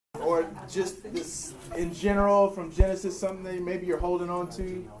or just this in general from Genesis, something that maybe you're holding on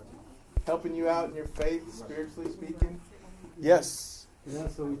to, helping you out in your faith, spiritually speaking? Yes. Yeah,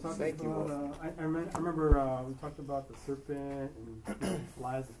 so we talked about, I remember we talked about the serpent and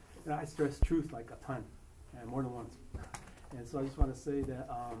flies. And I stress truth like a ton, and more than once. And so I just want to say that,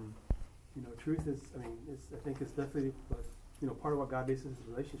 truth is, I think it's definitely, part of what God bases his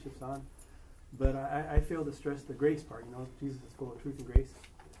relationships on. But I fail to stress the grace part. Jesus is full of truth and grace.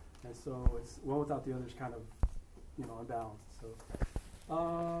 And so it's one without the other is kind of, unbalanced. So,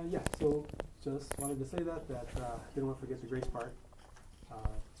 so just wanted to say that didn't want to forget the grace part.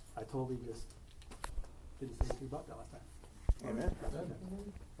 I totally just didn't say anything about that last time. Amen.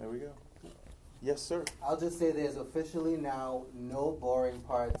 There we go. Yes, sir. I'll just say there's officially now no boring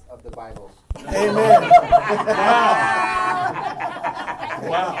parts of the Bible. Amen.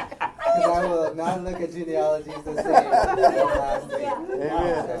 Wow. Because I will not look at genealogies the same as last week.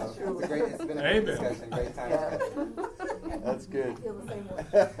 Amen. So it's been a great discussion, great time. That's good.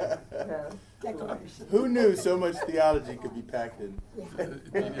 Who knew so much theology could be packed in a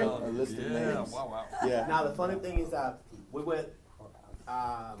list of names? Wow. Yeah. Now, the funny thing is that we were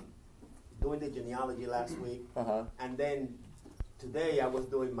doing the genealogy last week, and then today I was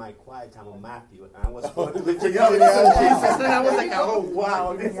doing my quiet time on Matthew, and I was going to the genealogy of Jesus, and I was like, oh,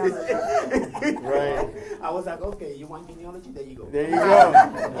 wow. This is Right. I was like, okay, you want genealogy? There you go. There you go.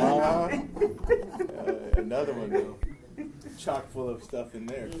 Another one, though. Chock full of stuff in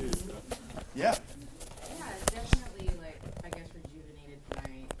there, too. So. Yeah. Yeah, definitely, I guess, rejuvenated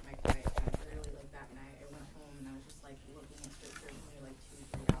my quiet time. Literally, that night, I went home and I was just, looking at scripture for maybe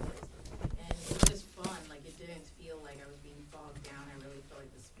 2-3 hours. And it was just fun. It didn't feel like I was being bogged down. I really felt like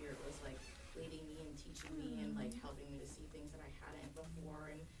the Spirit was, leading me and teaching me and, helping me to see things that I hadn't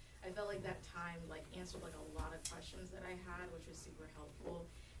before. And I felt like that time, answered, a lot of questions that I had, which was super helpful.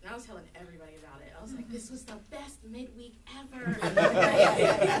 And I was telling everybody about it. I was like, this was the best midweek ever. You guys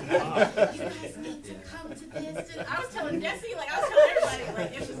need to come to this. And I was telling Jesse, I was telling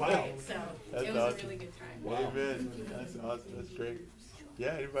everybody, it was great. So That's it was awesome. a really good time. Amen. That's awesome. That's great.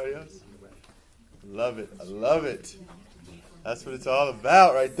 Yeah, anybody else? Love it. I love it. That's what it's all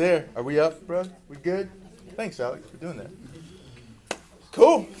about right there. Are we up, bro? We good? Thanks, Alex, for doing that.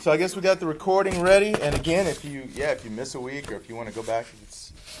 Cool. So I guess we got the recording ready. And again, if you miss a week or if you want to go back,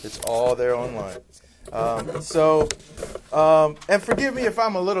 it's all there online. And forgive me if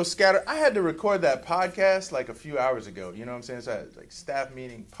I'm a little scattered. I had to record that podcast a few hours ago. You know what I'm saying? It's a staff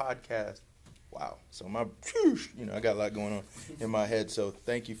meeting podcast. Wow. So I got a lot going on in my head. So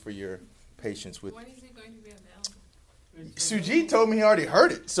thank you for your patience with me. When is it going to be available? Sujit told me he already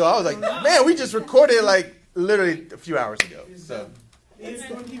heard it. So I was like, man, we just recorded it literally a few hours ago. So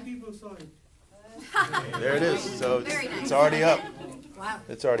 20 people saw it. there it is. So it's already up. Wow.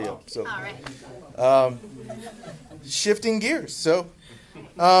 It's already up. So, All right. Shifting gears. So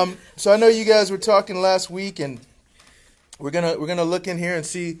I know you guys were talking last week, and we're gonna look in here and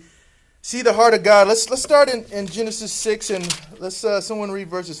see the heart of God. Let's start in Genesis 6, and let's someone read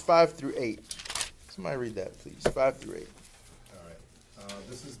verses 5 through 8. Somebody read that, please. 5 through 8. All right.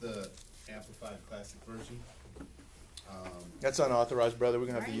 This is the Amplified Classic Version. That's unauthorized, brother. We're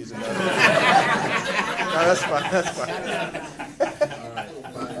gonna have to use another. No, that's fine. That's fine. All right.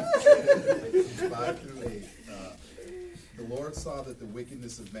 5 through 8. The Lord saw that the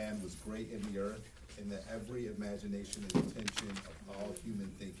wickedness of man was great in the earth, and that every imagination and intention of all human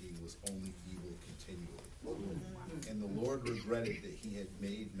thinking was only evil continually. And the Lord regretted that he had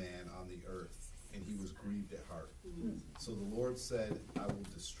made man on the earth, and he was grieved at heart. So the Lord said, I will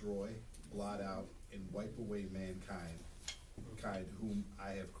destroy, blot out, and wipe away mankind, whom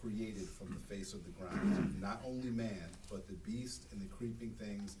I have created from the face of the ground, not only man, but the beast and the creeping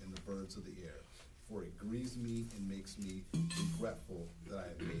things and the birds of the air. For it grieves me and makes me regretful that I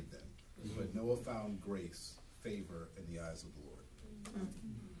have made them. But Noah found grace, favor in the eyes of the Lord.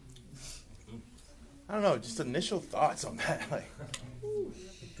 I don't know, just initial thoughts on that.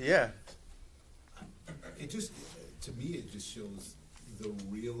 Yeah. It just, to me, it just shows the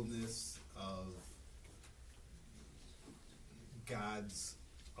realness of God's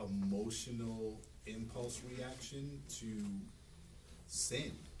emotional impulse reaction to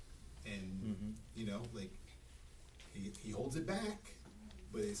sin. And, he holds it back,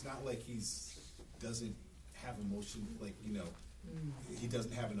 but it's not like doesn't have emotion, he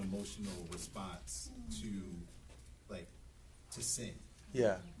doesn't have an emotional response to sin.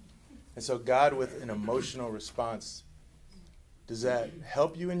 Yeah. And so God with an emotional response, does that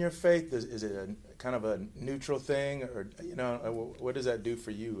help you in your faith? Is it a kind of a neutral thing? Or, what does that do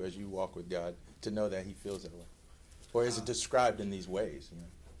for you as you walk with God to know that he feels that way? Or is it described in these ways?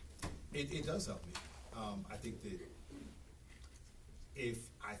 It does help me. I think that if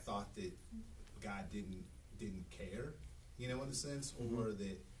I thought that God didn't care, you know, in a sense, or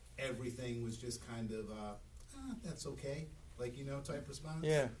that everything was just kind of that's okay, like, you know, type response.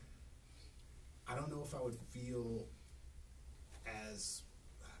 Yeah. I don't know if I would feel as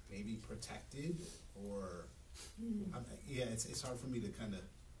maybe protected or it's hard for me to kind of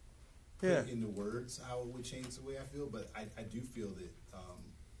put it into words how it would change the way I feel, but I do feel that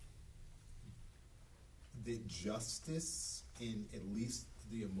that justice in at least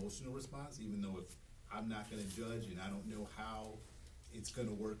the emotional response, even though if I'm not going to judge and I don't know how it's going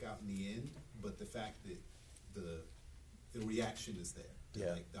to work out in the end, but the fact that the reaction is there,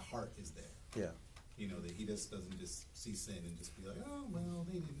 Yeah. like the heart is there. Yeah. You know, that he just doesn't just see sin and just be like, oh, well,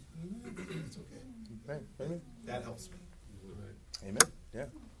 they didn't, you know, it's okay. Right. Amen. That helps me. Amen. Yeah.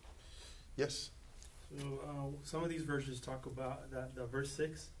 Yes. So some of these verses talk about that. The verse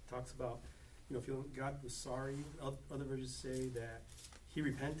 6 talks about, you know, feeling God was sorry. Other verses say that he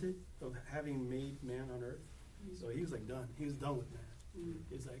repented of having made man on earth. So he was like done. He was done with man.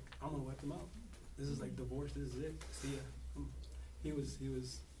 He's like, I'm gonna wipe them out. This is like divorce. This is it. See ya. He was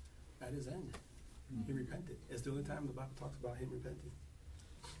at his end. He repented. It's the only time the Bible talks about him repenting.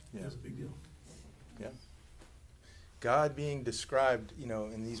 Yeah. That's a big deal. Yeah. God being described, you know,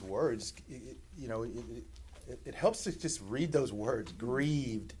 in these words, it helps to just read those words.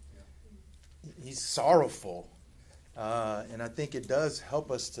 Grieved. He's sorrowful. And I think it does help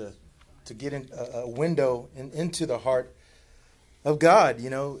us to get in a window into the heart of God, you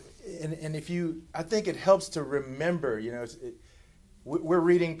know. And I think it helps to remember, you know, we're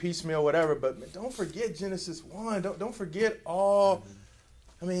reading piecemeal, whatever, but don't forget Genesis 1. Don't forget all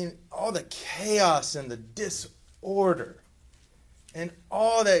the chaos and the disorder and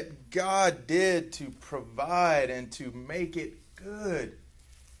all that God did to provide and to make it good.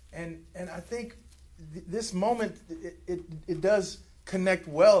 And I think this moment, it does connect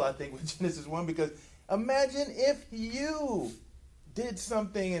well, I think, with Genesis 1, because imagine if you did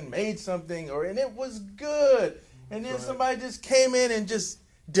something and made something, and it was good, and then somebody just came in and just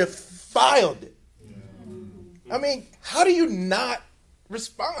defiled it. I mean, how do you not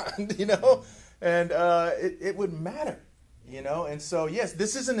respond, you know? And it would matter, you know? And so, yes,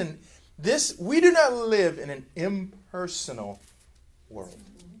 we do not live in an impersonal world,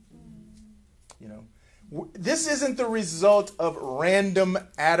 you know? This isn't the result of random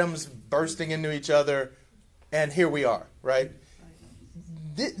atoms bursting into each other, and here we are, right?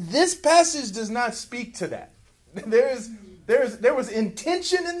 This passage does not speak to that. There was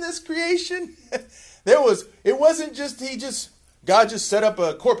intention in this creation. It wasn't just God just set up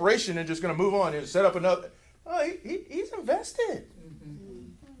a corporation and just going to move on and set up another. Oh, he's invested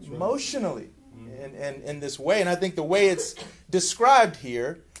emotionally in this way. And I think the way it's described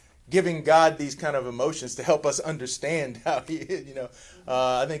here, giving God these kind of emotions to help us understand how he is, you know,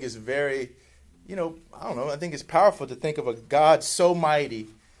 I think is very, you know, I don't know. I think it's powerful to think of a God so mighty,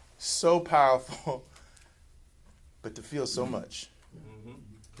 so powerful, but to feel so much.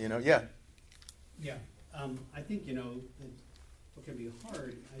 You know, yeah. Yeah. I think, you know, what can be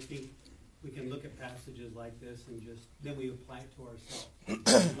hard, I think we can look at passages like this and then we apply it to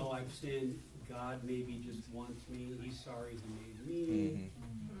ourselves. Oh, I've sinned. God maybe just wants me. He's sorry he made me.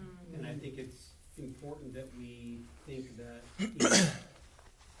 And I think it's important that we think that, you know,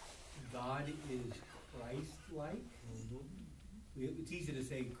 God is Christ-like. It's easy to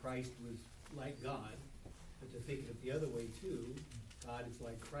say Christ was like God, but to think of it the other way too, God is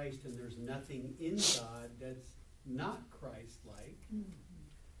like Christ, and there's nothing in God that's not Christ-like.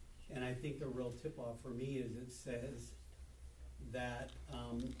 And I think the real tip-off for me is it says that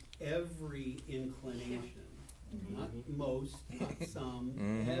every inclination, not most, not some,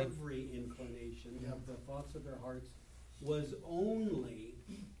 every inclination of the thoughts of their hearts was only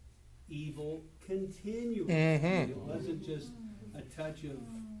evil continually. It wasn't just a touch of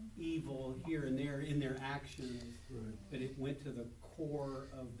evil here and there in their actions, but it went to the core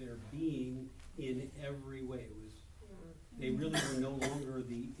of their being in every way. It was, they really were no longer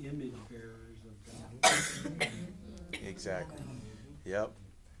the image bearers of God. Exactly. Yep.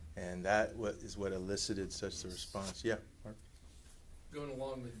 And that is what elicited such a response. Yeah, Mark? Going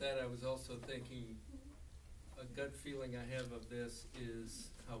along with that, I was also thinking a gut feeling I have of this is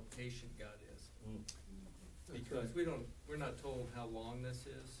how patient God is. Because we're not told how long this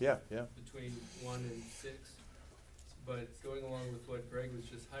is. Yeah. Between 1 and 6. But going along with what Greg was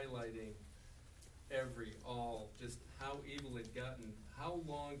just highlighting, just how evil it gotten. How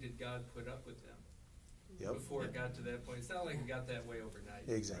long did God put up with them? Yep. before it got to that point. It's not like it got that way overnight.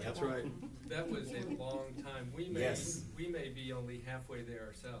 Exactly. That's right. That was a long time. We may be only halfway there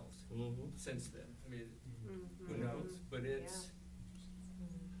ourselves since then. I mean, who knows? But it's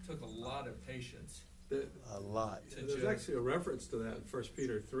took a lot of patience. A lot. There's actually a reference to that in 1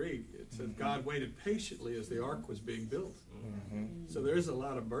 Peter 3. It said God waited patiently as the ark was being built. So there is a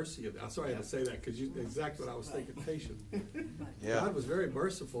lot of mercy. I'm sorry I had to say that because exactly what I was thinking, patient. Yeah. God was very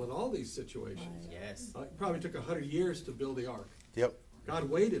merciful in all these situations. Yes. It probably took 100 years to build the ark. Yep. God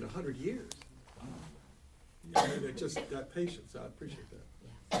waited 100 years. I mean, just that patience. I appreciate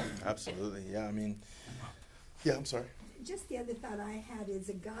that. Absolutely. Yeah. I mean, yeah. I'm sorry. Just the other thought I had is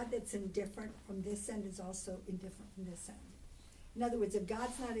a God that's indifferent from this end is also indifferent from this end. In other words, if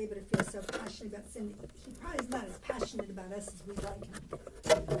God's not able to feel so passionate about sin, he probably is not as passionate about us as we'd like him.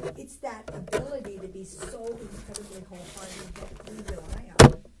 It's that ability to be so incredibly wholehearted that we rely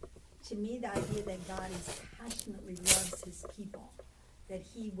on. To me, the idea that God is passionately loves his people, that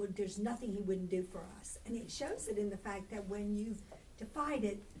there's nothing he wouldn't do for us. And it shows it in the fact that when you've defied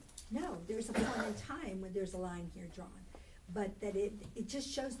it, no, there's a point in time when there's a line here drawn. But that it just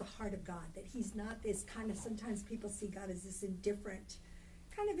shows the heart of God, that he's not this kind of, sometimes people see God as this indifferent,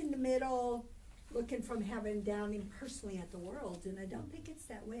 kind of in the middle, looking from heaven down impersonally at the world. And I don't think it's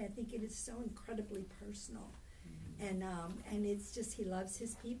that way. I think it is so incredibly personal. And it's just, he loves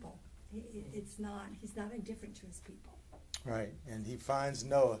his people. He's not indifferent to his people. Right. And he finds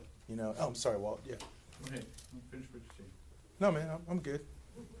Noah, oh, I'm sorry, Walt. Yeah. Go ahead. Finish what you're saying. No, man, I'm good.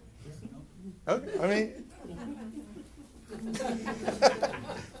 Okay. I mean.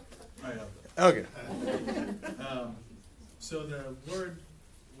 Okay. So the word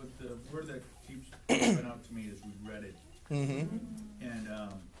that keeps coming out to me is regretted. Mm-hmm. And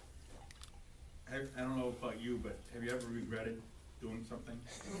I don't know about you, but have you ever regretted doing something?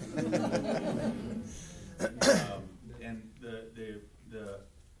 And the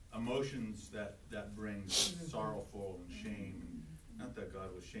emotions that brings, sorrowful and shame. Not that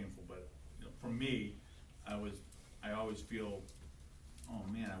God was shameful, but for me, I always feel, oh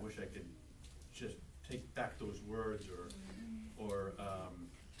man, I wish I could just take back those words or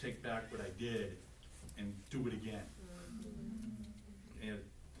take back what I did and do it again. And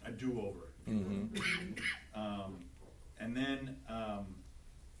a do-over. And then,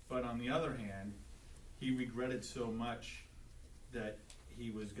 but on the other hand, he regretted so much that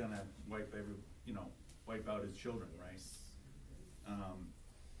he was gonna wipe out his children, right?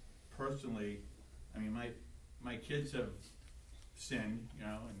 Personally, I mean, my kids have sinned, and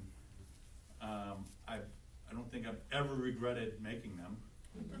I don't think I've ever regretted making them,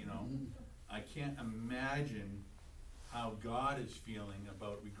 I can't imagine how God is feeling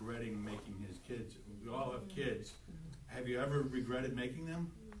about regretting making his kids. We all have kids. Have you ever regretted making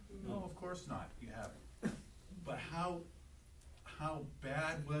them? No, of course not. You haven't. But how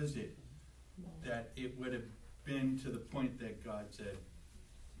bad was it that it would have been to the point that God said,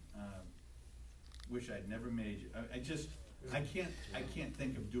 wish I'd never made you. I can't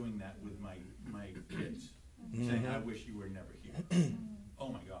think of doing that with my kids. Saying, I wish you were never here. Oh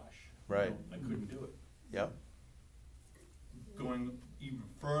my gosh. Right. I couldn't do it. Yep. Going even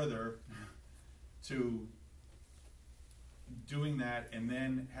further to doing that and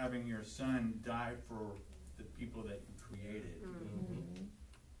then having your son die for the people that you created.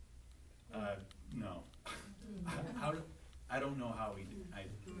 No. I don't know how he did.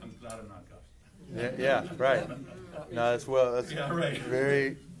 I'm glad I'm not God. Yeah, right. No, that's right.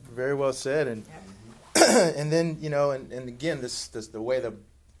 Very, very well said. And and then and again, this the way the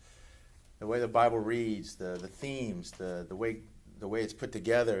Bible reads, the themes, the way it's put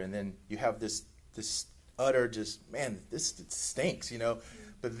together, and then you have this utter just, man, this stinks,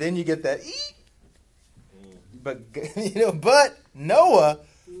 But then you get that but but Noah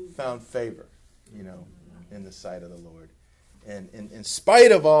found favor, in the sight of the Lord, and in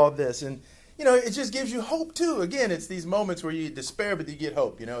spite of all this, and it just gives you hope too. Again, it's these moments where you despair, but you get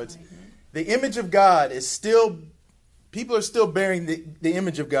hope. It's the image of God is still, people are still bearing the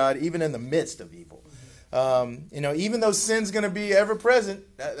image of God even in the midst of evil. Even though sin's going to be ever present,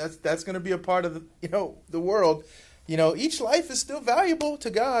 that's going to be a part of the world. Each life is still valuable to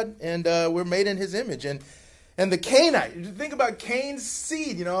God, and we're made in His image. And the Cainite, think about Cain's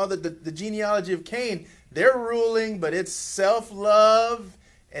seed. The genealogy of Cain. They're ruling, but it's self-love,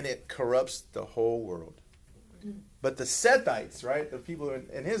 and it corrupts the whole world. But the Sethites, right, the people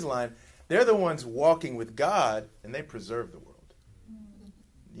in his line, they're the ones walking with God, and they preserve the world.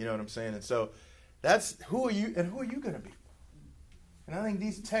 You know what I'm saying? And so that's who are you, and who are you going to be? And I think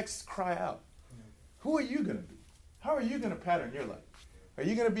these texts cry out. Who are you going to be? How are you going to pattern your life? Are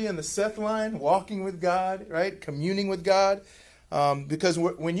you going to be in the Seth line, walking with God, right? Communing with God? Because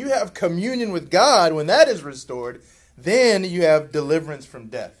when you have communion with God, when that is restored, then you have deliverance from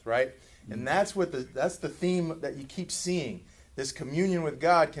death, right? And that's the theme that you keep seeing. This communion with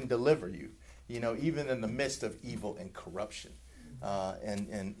God can deliver you, even in the midst of evil and corruption.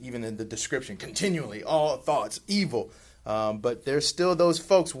 And even in the description, continually, all thoughts, evil. But there's still those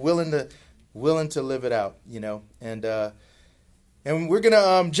folks willing to live it out, And we're going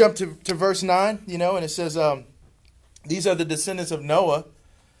to jump to verse 9, and it says, these are the descendants of Noah.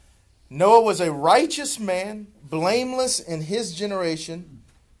 Noah was a righteous man, blameless in his generation.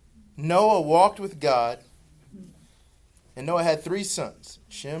 Noah walked with God. And Noah had 3 sons,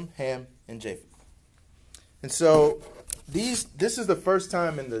 Shem, Ham, and Japheth. And so this is the first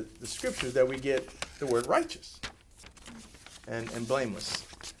time in the scriptures that we get the word righteous and blameless.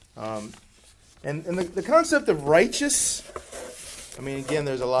 And the concept of righteous, I mean, again,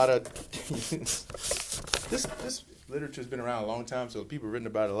 there's a lot of... this literature has been around a long time, so people have written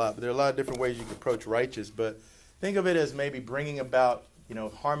about it a lot. But there are a lot of different ways you can approach righteous. But think of it as maybe bringing about,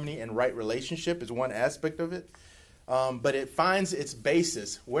 harmony and right relationship is one aspect of it. But it finds its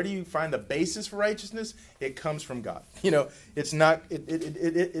basis. Where do you find the basis for righteousness? It comes from God. It's not.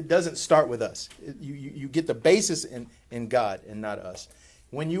 It doesn't start with us. You get the basis in God and not us.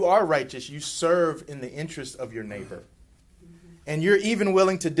 When you are righteous, you serve in the interest of your neighbor, and you're even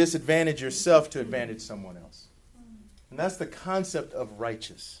willing to disadvantage yourself to advantage someone else. And that's the concept of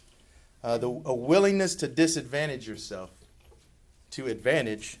righteous. A willingness to disadvantage yourself to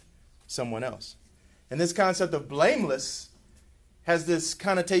advantage someone else. And this concept of blameless has this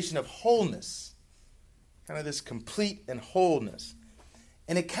connotation of wholeness, kind of this complete and wholeness.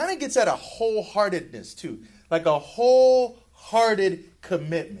 And it kind of gets at a wholeheartedness too, like a wholehearted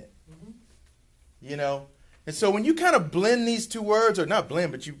commitment, And so when you kind of blend these two words, or not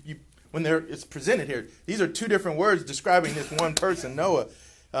blend, but when it's presented here, these are 2 different words describing this one person, Noah.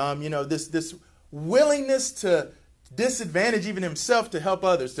 This willingness to disadvantage even himself to help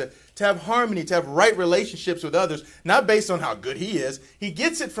others, to have harmony, to have right relationships with others, not based on how good he is. He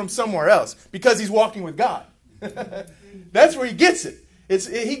gets it from somewhere else because he's walking with God. That's where he gets it.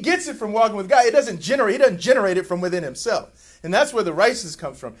 He gets it from walking with God. He doesn't generate it from within himself. And that's where the righteousness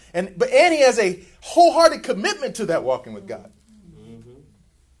comes from. And he has a wholehearted commitment to that walking with God.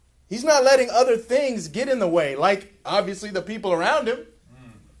 He's not letting other things get in the way, like obviously the people around him.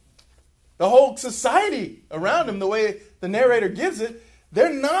 The whole society around him, the way the narrator gives it,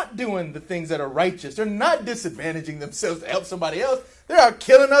 they're not doing the things that are righteous. They're not disadvantaging themselves to help somebody else. They're out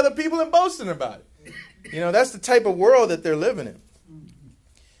killing other people and boasting about it. That's the type of world that they're living in.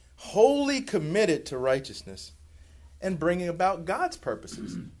 Wholly committed to righteousness and bringing about God's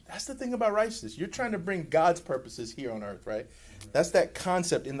purposes. That's the thing about righteousness. You're trying to bring God's purposes here on earth, right? That's that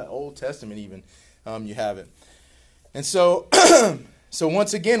concept in the Old Testament even. You have it. And so... So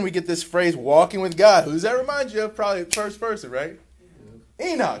once again, we get this phrase, walking with God. Who does that remind you of? Probably the first person, right?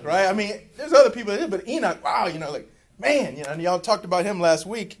 Enoch, right? I mean, there's other people in it, but Enoch, wow, man, and y'all talked about him last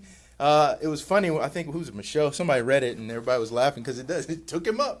week. It was funny. I think, who was it, Michelle? Somebody read it, and everybody was laughing because it took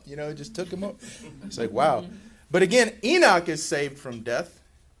him up. It just took him up. It's like, wow. But again, Enoch is saved from death,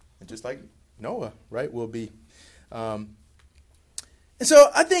 and just like Noah, right, will be. And so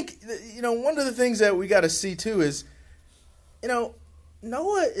I think, one of the things that we got to see, too, is,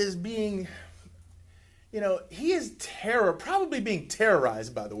 Noah is being, he is probably being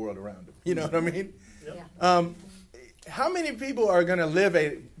terrorized by the world around him. You know what I mean? Yeah. How many people are going to live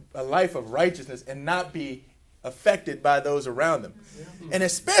a life of righteousness and not be affected by those around them? Yeah. And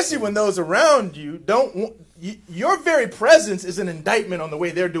especially when those around you your very presence is an indictment on the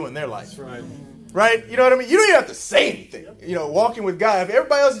way they're doing their life. That's right. Right? You know what I mean? You don't even have to say anything. Walking with God. If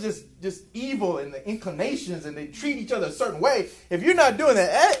everybody else is just evil and the inclinations and they treat each other a certain way, if you're not doing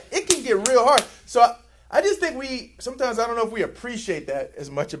that, it can get real hard. So I just think sometimes I don't know if we appreciate that as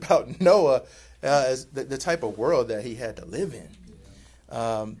much about Noah as the type of world that he had to live in.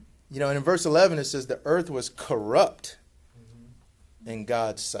 And in verse 11 it says the earth was corrupt in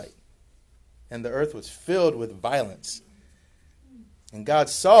God's sight. And the earth was filled with violence. And God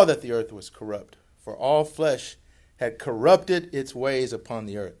saw that the earth was corrupt, for all flesh had corrupted its ways upon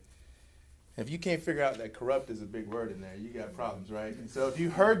the earth. If you can't figure out that corrupt is a big word in there, you got problems, right? And so if you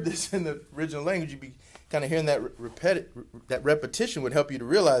heard this in the original language, you'd be kind of hearing that repetition would help you to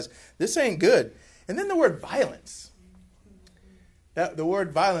realize this ain't good. And then the word violence. The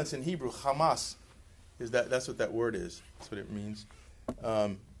word violence in Hebrew, Hamas, that's what that word is. That's what it means.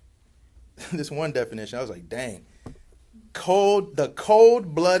 This one definition, I was like, dang. The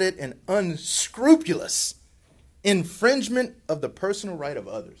cold-blooded and unscrupulous infringement of the personal right of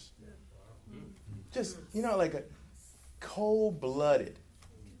others. Just, like a cold-blooded.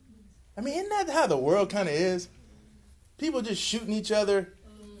 I mean, isn't that how the world kind of is? People just shooting each other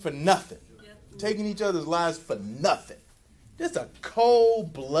for nothing. Taking each other's lives for nothing. Just a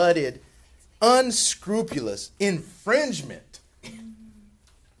cold-blooded, unscrupulous infringement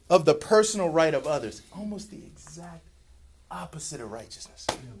of the personal right of others. Almost the exact opposite of righteousness.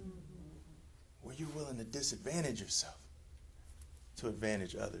 Where you're willing to disadvantage yourself to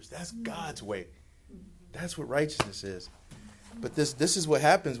advantage others. That's God's way. That's what righteousness is. But this is what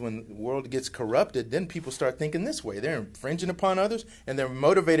happens when the world gets corrupted. Then people start thinking this way. They're infringing upon others, and they're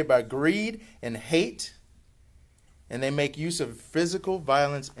motivated by greed and hate, and they make use of physical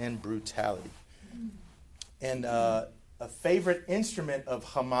violence and brutality. And a favorite instrument of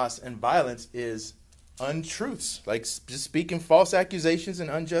Hamas and violence is untruths, like just speaking false accusations and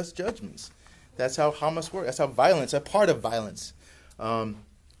unjust judgments. That's how Hamas works. That's how violence, a part of violence.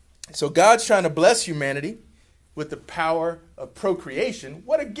 So God's trying to bless humanity with the power of procreation.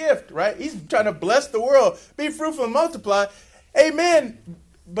 What a gift, right? He's trying to bless the world. Be fruitful and multiply. Amen.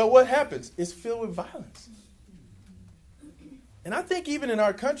 But what happens? It's filled with violence. And I think even in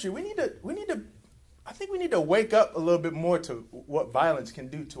our country, we need to wake up a little bit more to what violence can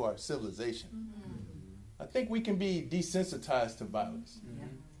do to our civilization. I think we can be desensitized to violence.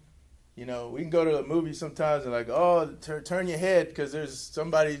 We can go to a movie sometimes and turn your head because there's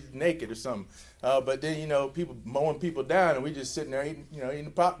somebody naked or something. But then, people mowing people down and we just sitting there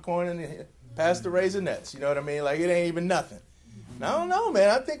eating popcorn and past the Raisinets. You know what I mean? Like it ain't even nothing. And I don't know, man.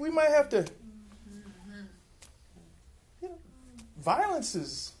 I think we might have to. Violence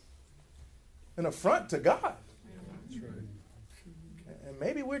is an affront to God. That's right. And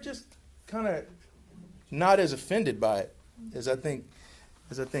maybe we're just kind of not as offended by it as I think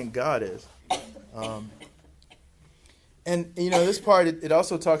God is. And this part, it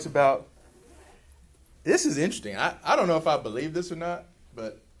also talks about, this is interesting. I don't know if I believe this or not,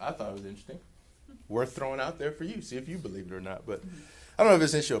 but I thought it was interesting. Worth throwing out there for you. See if you believe it or not. But I don't know if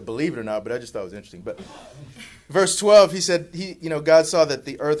it's an issue of believe it or not, but I just thought it was interesting. But verse 12, he said, God saw that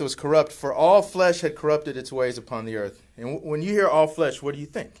the earth was corrupt, for all flesh had corrupted its ways upon the earth. And when you hear all flesh, what do you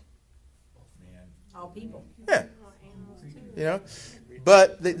think? All people. Yeah.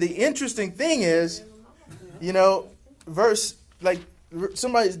 But the interesting thing is,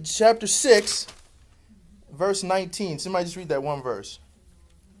 chapter 6, verse 19. Somebody just read that one verse.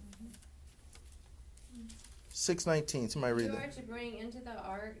 6:19. Somebody read that. You are to bring into the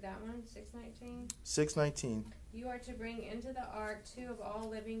ark, that one, 6:19? 6:19. You are to bring into the ark 2 of all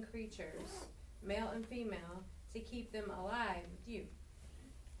living creatures, male and female, to keep them alive with you.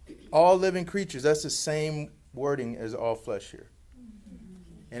 All living creatures, that's the same wording as all flesh here.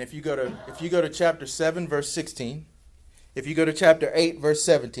 And if you go to chapter 7, verse 16, if you go to chapter 8, verse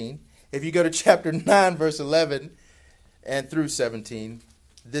 17, if you go to chapter 9, verse 11 and through 17,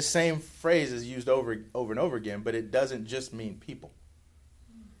 this same phrase is used over and over again, but it doesn't just mean people.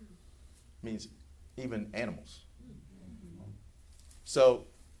 It means even animals. So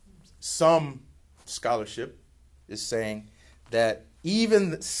some scholarship is saying that even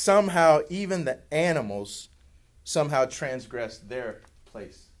the animals somehow transgress their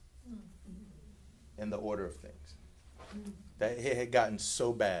place in the order of things. That it had gotten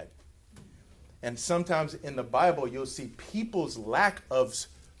so bad. And sometimes in the Bible, you'll see people's lack of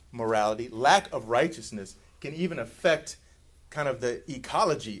morality, lack of righteousness, can even affect kind of the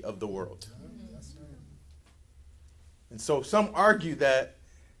ecology of the world. And so some argue that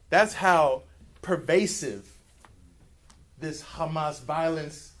that's how pervasive this Hamas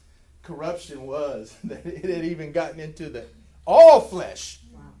violence, corruption was, that it had even gotten into all flesh,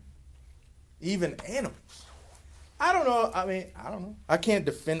 even animals. I don't know. I don't know. I can't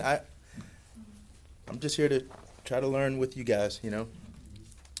defend. I'm just here to try to learn with you guys,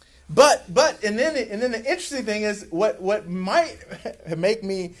 But and then the interesting thing is what might make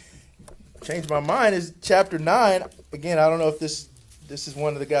me change my mind is chapter 9. Again, I don't know if this is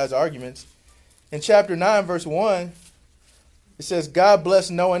one of the guys' arguments. In chapter 9, verse 1, it says, God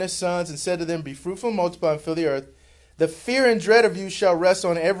blessed Noah and his sons and said to them, be fruitful and multiply and fill the earth. The fear and dread of you shall rest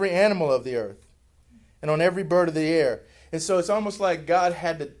on every animal of the earth and on every bird of the air. And so it's almost like God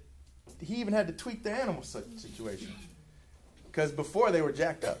he even had to tweak the animal situation. Because before they were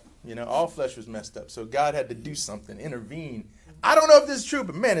jacked up. All flesh was messed up. So God had to do something, intervene. I don't know if this is true,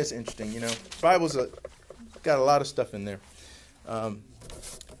 but man, it's interesting. The Bible's got a lot of stuff in there.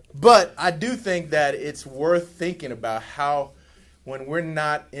 But I do think that it's worth thinking about how, when we're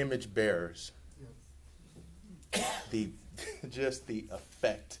not image bearers, the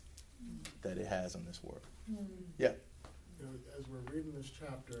effect that it has on this world. Yeah. You know, as we're reading this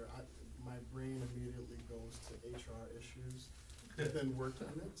chapter, my brain immediately goes to HR issues within work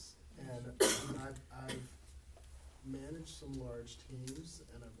units, and I've managed some large teams,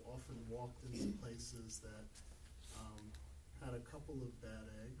 and I've often walked into places that had a couple of bad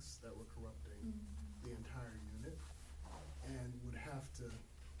eggs that were corrupting the entire unit, and would have to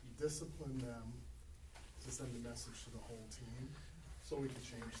discipline them to send a message to the whole team so we could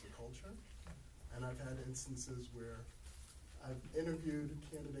change the culture. And I've had instances where I've interviewed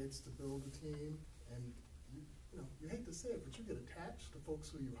candidates to build a team, and you hate to say it, but you get attached to folks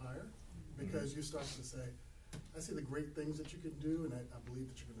who you hire because you start to say, I see the great things that you can do, and I believe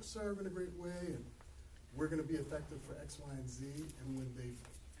that you're going to serve in a great way, and we're going to be effective for X, Y, and Z. And when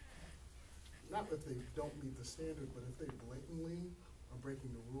not that they don't meet the standard, but if they blatantly are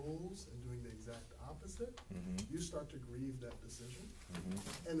breaking the rules and doing the exact opposite, you start to grieve that decision.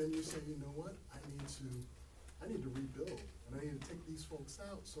 And then you say, you know what, I need to rebuild, and I need to take these folks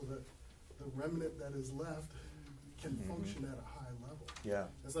out so that the remnant that is left can function at a high level. Yeah.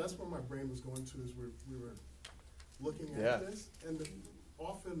 And so that's where my brain was going to as we were looking at this. And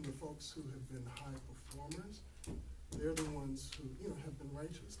often the folks who have been high performers, they're the ones who have been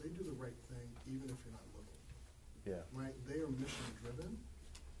righteous. They do the right thing even if you're not looking. Yeah. Right? They are mission driven.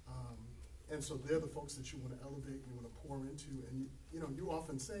 And so they're the folks that you want to elevate, you want to pour into. And you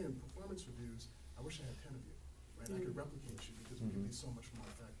often say in performance reviews, I wish I had 10 of you. Right? I could replicate you because we could be so much more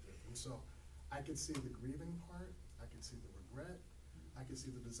effective. And so I could see the grieving part, I could see the regret, I could see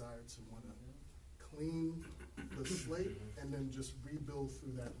the desire to want to clean the slate and then just rebuild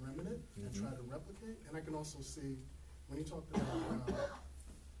through that remnant and try to replicate. And I can also see, when you talked about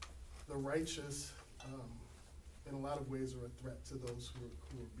the righteous, in a lot of ways are a threat to those who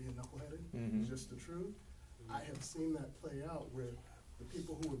are being knuckleheaded, just the truth. I have seen that play out where the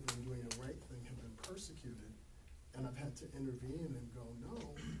people who have been doing the right thing have been persecuted, and I've had to intervene and go, no,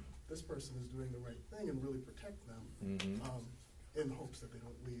 this person is doing the right thing, and really protect them in hopes that they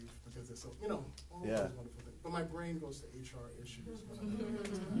don't leave because they're so, all those wonderful things. But my brain goes to HR issues when I'm doing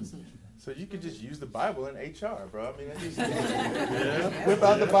this passage. So you could just use the Bible in HR, bro. I mean, just whip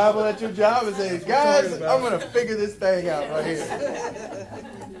out the Bible at your job and say, guys, I'm going to figure this thing out right here.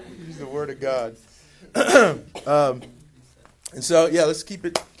 Use the Word of God. And so, let's keep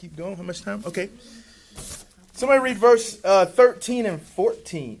going. How much time? Okay. Somebody read verse 13 and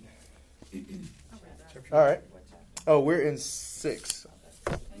 14. All right. Oh, we're in 6.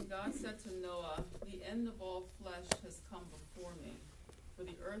 And God said to Noah, the end of all flesh has come before me, for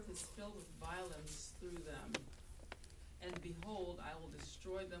the earth is filled with violence through them. And behold, I will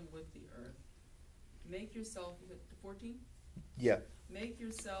destroy them with the earth. Make yourself, 14? Yeah. Make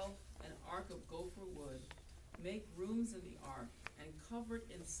yourself an ark of gopher wood. Make rooms in the ark, and cover it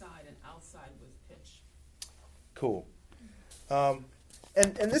inside and outside with pitch. Cool.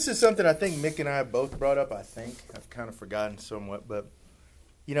 And this is something I think Mick and I both brought up, I think. I've kind of forgotten somewhat. But,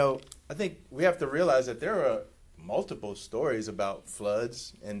 I think we have to realize that there are multiple stories about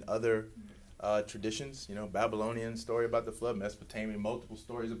floods and other traditions. Babylonian story about the flood, Mesopotamian, multiple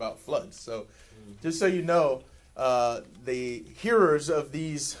stories about floods. So just so you know, the hearers of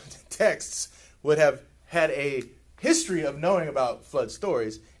these texts would have had a history of knowing about flood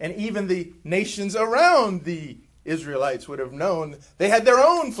stories. And even the nations around the Israelites would have known they had their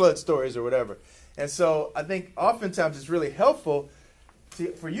own flood stories or whatever. And so I think oftentimes it's really helpful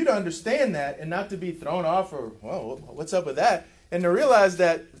for you to understand that and not to be thrown off or, well, what's up with that? And to realize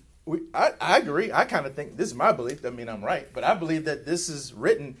that I agree. I kind of think, this is my belief, doesn't mean I'm right, but I believe that this is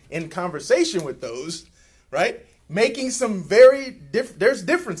written in conversation with those, right? Making some there's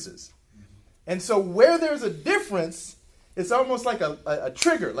differences. And so where there's a difference, it's almost like a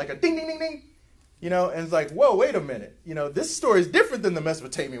trigger, like a ding, ding, ding, ding. And it's like, whoa, wait a minute. This story is different than the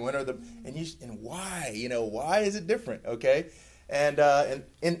Mesopotamian one, and why? Why is it different? Okay, and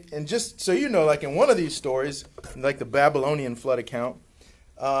just so you know, like in one of these stories, like the Babylonian flood account,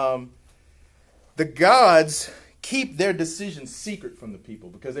 the gods keep their decisions secret from the people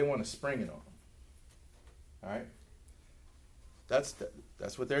because they want to spring it on them. All right, that's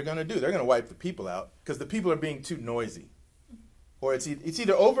what they're going to do. They're going to wipe the people out because the people are being too noisy. Or it's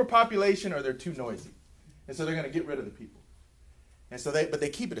either overpopulation or they're too noisy. And so they're going to get rid of the people. And so but they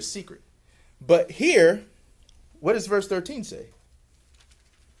keep it a secret. But here, what does verse 13 say?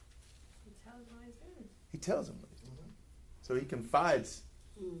 He tells what he's doing. He tells them what he's doing. So he confides.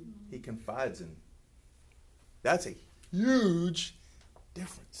 He confides in. That's a huge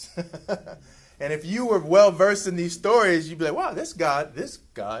difference. And if you were well versed in these stories, you'd be like, wow, this God is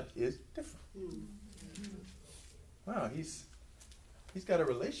different. Wow, He's got a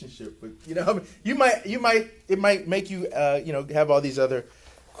relationship with, you know, I mean, it might make you, have all these other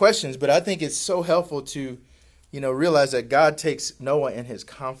questions, but I think it's so helpful to, realize that God takes Noah in his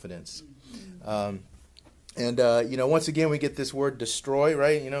confidence. Once again, we get this word destroy,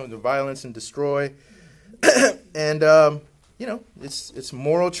 right? The violence and destroy. And, it's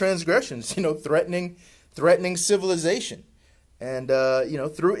moral transgressions, threatening civilization. And,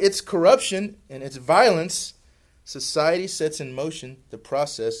 through its corruption and its violence, society sets in motion the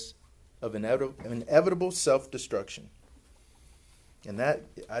process of inevitable self-destruction. And that,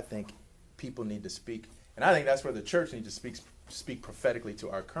 I think, people need to speak. And I think that's where the church needs to speak prophetically to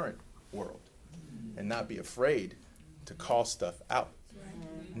our current world and not be afraid to call stuff out.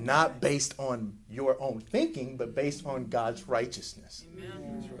 Not based on your own thinking, but based on God's righteousness.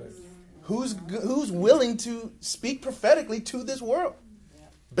 Amen. Who's willing to speak prophetically to this world?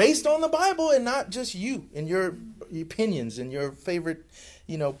 Based on the Bible and not just you and your opinions and your favorite,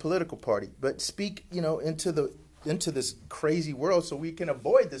 political party, but speak, into this crazy world so we can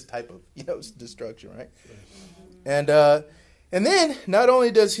avoid this type of, destruction, right? And then not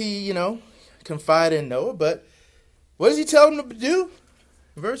only does he, confide in Noah, but what does he tell him to do?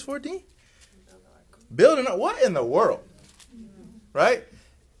 Verse 14? Build an ark. What in the world? Right?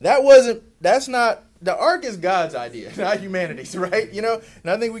 The ark is God's idea, not humanity's, right? And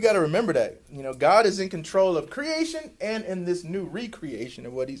I think we got to remember that. God is in control of creation and in this new recreation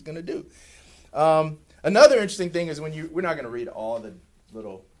of what he's going to do. Another interesting thing is we're not going to read all the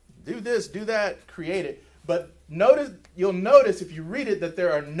little do this, do that, create it. But you'll notice if you read it that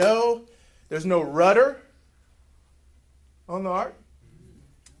there's no rudder on the ark.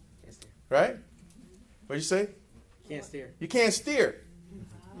 Right? What do you say? Can't steer. You can't steer.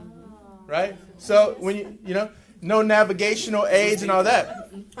 Right? So when no navigational aids and all that.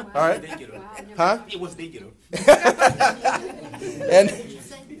 All right? Huh? It was digital.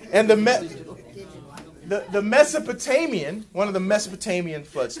 and the Mesopotamian, one of the Mesopotamian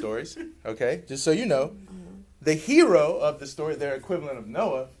flood stories, okay, just so you know, the hero of the story, their equivalent of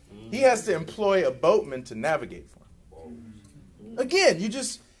Noah, he has to employ a boatman to navigate for him. Again,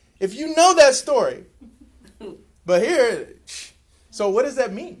 if you know that story, but here, so what does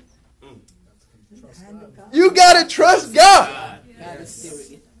that mean? You got to trust God.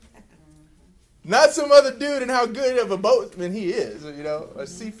 Not some other dude and how good of a boatman he is, a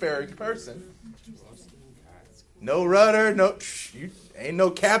seafaring person. No rudder, ain't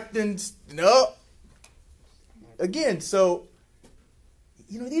no captains, no. Again, so,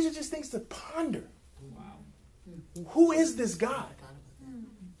 these are just things to ponder. Who is this God?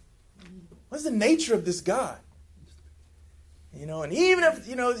 What's the nature of this God? And even if,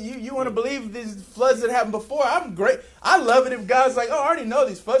 you want to believe these floods that happened before, I'm great. I love it if God's like, I already know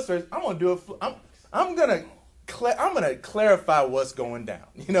these flood stories. I'm going to do it. I'm going to clarify what's going down.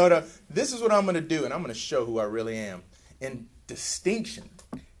 This is what I'm going to do, and I'm going to show who I really am in distinction,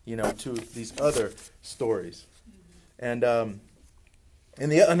 to these other stories. And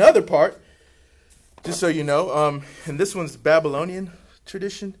another part, just so you know, and this one's Babylonian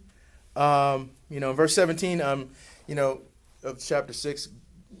tradition. In verse 17, of chapter 6,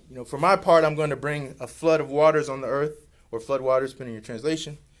 for my part, I'm going to bring a flood of waters on the earth, or flood waters, depending on your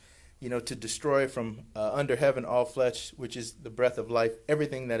translation, to destroy from under heaven all flesh, which is the breath of life.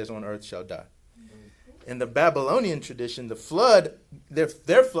 Everything that is on earth shall die. In the Babylonian tradition, the flood, their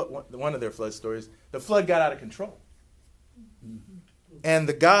flood, one of their flood stories, the flood got out of control. And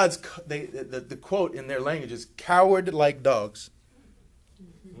the gods, the quote in their language is coward like dogs.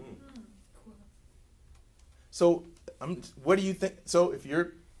 So, what do you think? So, if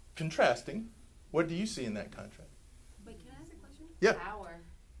you're contrasting, what do you see in that contrast? Wait, can I ask a question? Yeah. Power.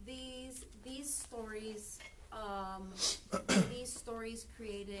 These stories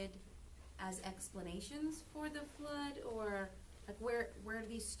created as explanations for the flood, or like where do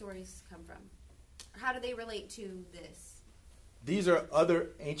these stories come from? How do they relate to this? These are other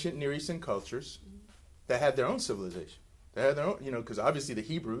ancient Near Eastern cultures that had their own civilization. They had their own, because obviously the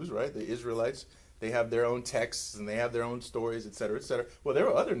Hebrews, right, the Israelites, they have their own texts and they have their own stories, et cetera, et cetera. Well, there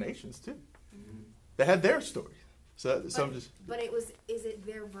were other nations too. They had their stories. So I'm just. But is it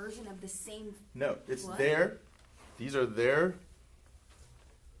their version of the same? No, it's flood? These are their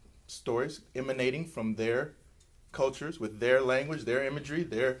stories emanating from their cultures with their language, their imagery,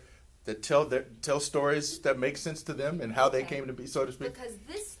 that tell stories that make sense to them and how they came to be, so to speak. Because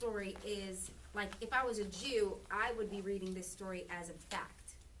this story is like, if I was a Jew, I would be reading this story as a fact.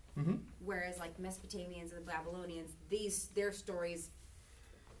 Mm-hmm. Whereas like Mesopotamians and the Babylonians, their stories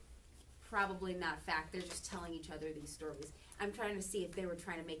probably not fact. They're just telling each other these stories. I'm trying to see if they were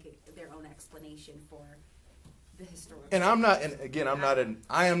trying to make their own explanation for the historical. And I'm not, and again,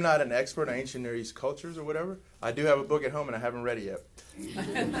 I am not an expert on ancient Near East cultures or whatever. I do have a book at home and I haven't read it yet.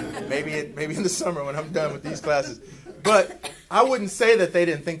 maybe in the summer when I'm done with these classes. But I wouldn't say that they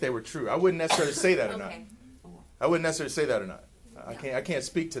didn't think they were true. I wouldn't necessarily say that or not. I wouldn't necessarily say that or not. I can't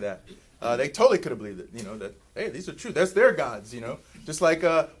speak to that. They totally could have believed it, that, hey, these are true. That's their gods, Just like,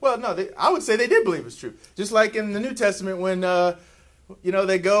 I would say they did believe it's true. Just like in the New Testament when,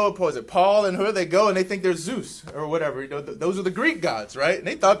 they go, what was it, Paul and whoever, they go and they think they're Zeus or whatever. Those are the Greek gods, right? And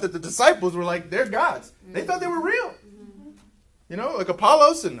they thought that the disciples were like their gods. They thought they were real. Like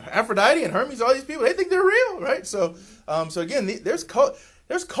Apollos and Aphrodite and Hermes, all these people, they think they're real, right? So again, there's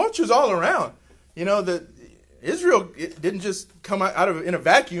cultures all around. Israel didn't just come out in a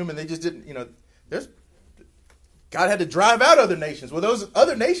vacuum, and they just didn't. God had to drive out other nations. Well, those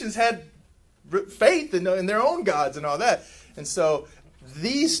other nations had faith in their own gods and all that. And so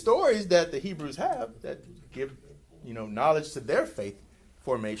these stories that the Hebrews have that give knowledge to their faith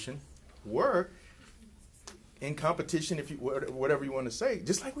formation were in competition, whatever you want to say,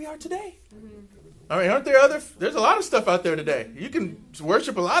 just like we are today. I mean, aren't there there's a lot of stuff out there today. You can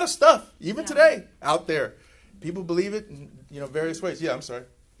worship a lot of stuff, even today, out there. People believe it in, various ways. Yeah, I'm sorry.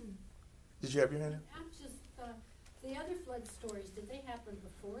 Did you have your hand up? I'm just, the other flood stories, did they happen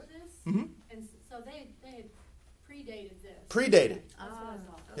before this? Mm-hmm. And so they had predated this. Predated. That's what I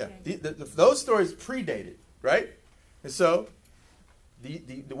thought. Yeah, those stories predated, right? And so,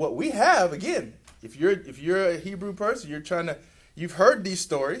 what we have, again, if you're a Hebrew person, you've heard these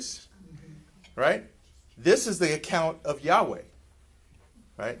stories, right? This is the account of Yahweh,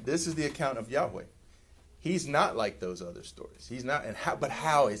 right? This is the account of Yahweh. He's not like those other stories. He's not, but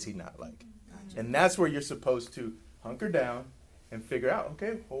how is he not like? And that's where you're supposed to hunker down and figure out,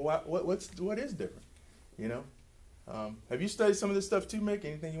 okay, well, what is different? Have you studied some of this stuff too, Mick?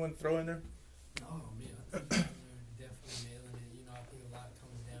 Anything you want to throw in there? Oh man, I think you're definitely nailing it. I think a lot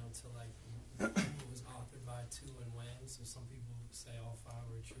comes down to like who was authored by, to, and when. So some people say all five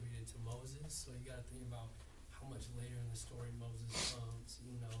were attributed to Moses. So you got to think about how much later in the story Moses comes.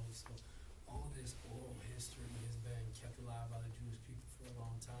 So all this oral history has been kept alive by the Jewish people for a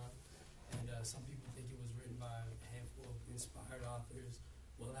long time. And some people think it was written by a handful of inspired authors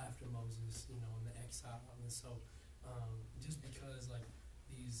well after Moses, in the exile. And so just because like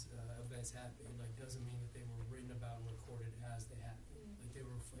these events happened, doesn't mean that they were written about and recorded as they happened. Like they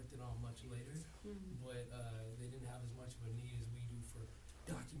were reflected on much later, but they didn't have as much of a need as we do for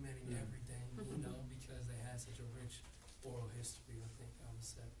documenting everything, because they had such a rich oral history, I think I would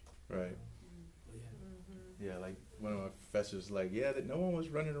say. Right. Yeah, like one of my professors, that no one was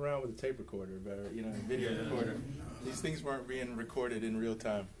running around with a tape recorder, or video recorder. These things weren't being recorded in real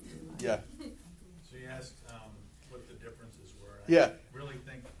time. Yeah. So you asked what the differences were. Yeah. I really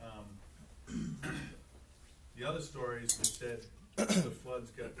think the other stories that said the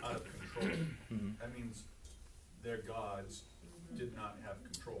floods got out of control. That means their gods did not have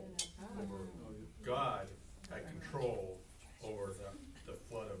control over. God had control over the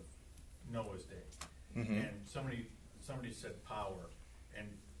flood of Noah's day. And somebody said power, and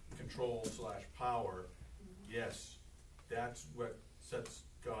control / power. Yes, that's what sets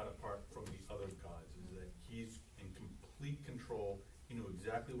God apart from the other gods, is that he's in complete control. He knew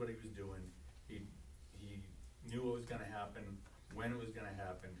exactly what he was doing. He knew what was going to happen, when it was going to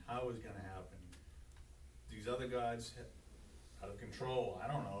happen, how it was going to happen. These other gods, out of control, I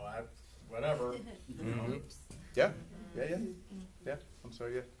don't know, whatever. Yeah. I'm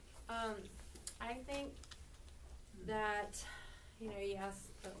sorry, yeah. I think that, you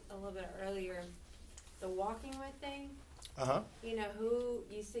asked a little bit earlier, the walking with thing.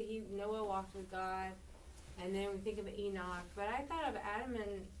 You say Noah walked with God, and then we think of Enoch. But I thought of Adam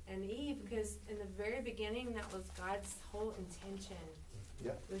and Eve because in the very beginning, that was God's whole intention.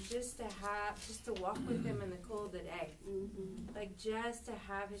 Yeah. It was just to walk with him in the cool of the day. Like just to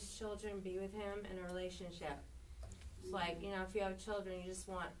have his children be with him in a relationship. It's like, if you have children, you just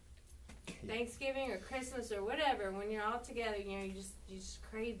want Thanksgiving or Christmas or whatever, when you're all together, you just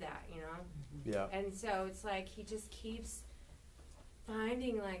crave that, Yeah. And so it's like he just keeps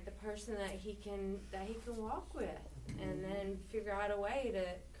finding like the person that he can walk with, and then figure out a way to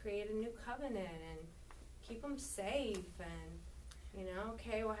create a new covenant and keep them safe, and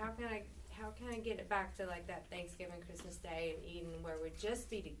okay, well, how can I get it back to like that Thanksgiving, Christmas Day and Eden where we'd just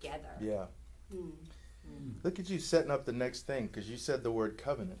be together? Yeah. Look at you setting up the next thing, because you said the word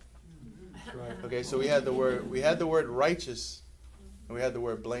covenant. Right. Okay, so we had the word righteous, and we had the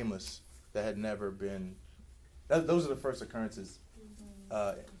word blameless that had never been. Those are the first occurrences,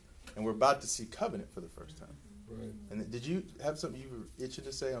 and we're about to see covenant for the first time. Right. And did you have something you were itching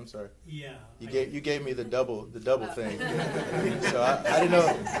to say? I'm sorry. Yeah. You gave me the double thing. So I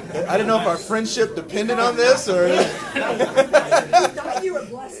didn't know if our friendship depended on this or. Thought you were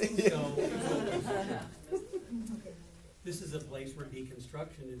blessed. So, this is a place where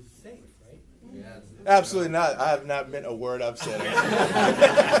deconstruction is safe, right? Yes. Absolutely not. I have not meant a word I've said.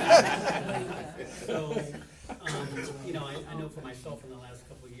 So, I know for myself in the last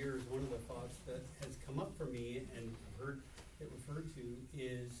couple of years, one of the thoughts that has come up for me and heard it referred to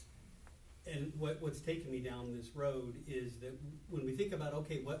is, and what's taken me down this road is that when we think about,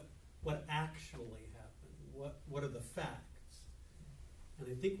 okay, what actually happened, what are the facts? And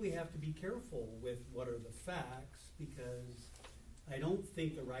I think we have to be careful with what are the facts, because I don't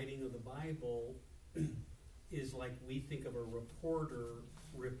think the writing of the Bible is like we think of a reporter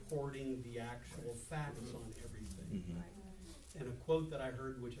reporting the actual facts on everything. Mm-hmm. And a quote that I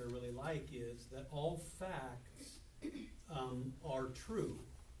heard, which I really like, is that all facts are true,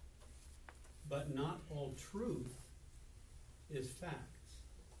 but not all truth is facts.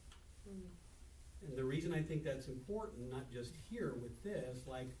 And the reason I think that's important, not just here with this,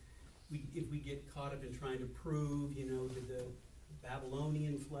 like if we get caught up in trying to prove, did the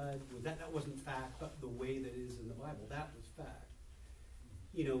Babylonian flood, that wasn't fact, but the way that it is in the Bible, that was fact.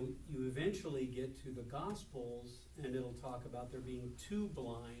 You eventually get to the Gospels, and it'll talk about there being two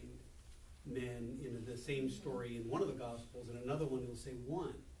blind men in the same story in one of the Gospels, and another one it'll say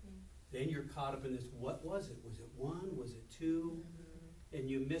one. Then you're caught up in this, what was it? Was it one? Was it two? And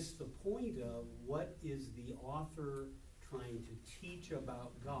you miss the point of what is the author trying to teach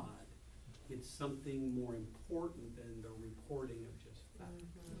about God. It's something more important than the reporting of just fact.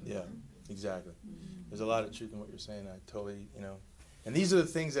 Yeah, exactly. There's a lot of truth in what you're saying. I totally, and these are the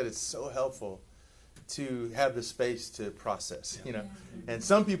things that it's so helpful to have the space to process, And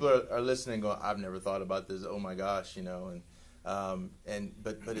some people are listening going, I've never thought about this. Oh my gosh, but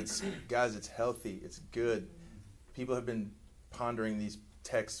it's, guys, it's healthy. It's good. People have been pondering these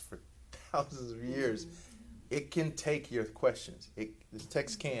texts for thousands of years. It can take your questions. This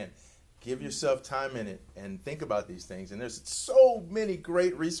text can. Give yourself time in it and think about these things. And there's so many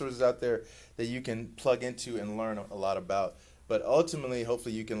great resources out there that you can plug into and learn a lot about. But ultimately,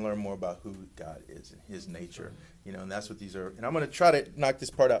 hopefully, you can learn more about who God is and his nature. And that's what these are. And I'm going to try to knock this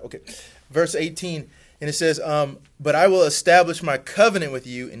part out. Okay. Verse 18. And it says, but I will establish my covenant with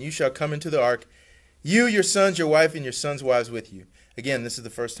you, and you shall come into the ark, you, your sons, your wife, and your sons' wives with you. Again, this is the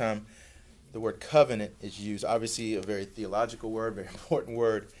first time the word covenant is used. Obviously, a very theological word, very important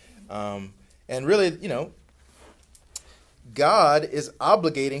word. And really, God is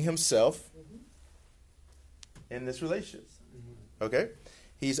obligating himself in this relationship. Okay?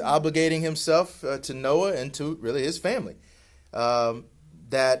 He's obligating himself to Noah and to really his family.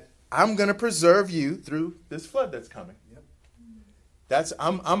 That I'm going to preserve you through this flood that's coming. Yep.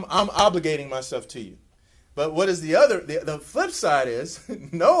 I'm obligating myself to you. But what is the flip side is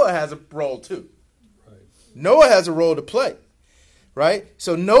Noah has a role too. Right. Noah has a role to play. Right?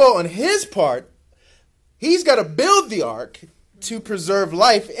 So Noah, on his part, he's got to build the ark to preserve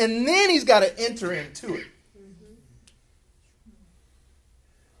life, and then he's got to enter into it.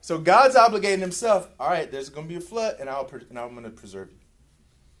 So God's obligating himself. All right, there's going to be a flood, and I'm going to preserve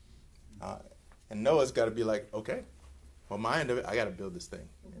you. And Noah's got to be like, okay, well, my end of it, I got to build this thing,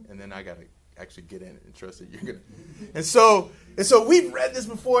 and then I got to actually get in it and trust that you're going to. And so we've read this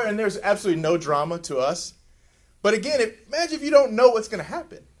before, and there's absolutely no drama to us. But again, imagine if you don't know what's going to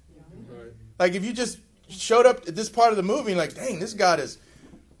happen. Right. Like if you just showed up at this part of the movie and like, dang, this God is,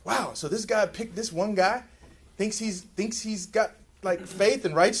 wow. So this guy picked this one guy, thinks he's got like faith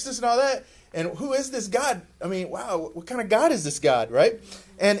and righteousness and all that. And who is this God? I mean, wow, what kind of God is this God, right?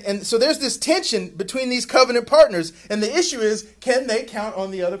 And so there's this tension between these covenant partners. And the issue is, can they count on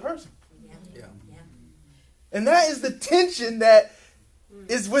the other person? Yeah. And that is the tension that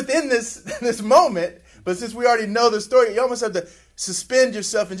is within this moment. But since we already know the story, you almost have to suspend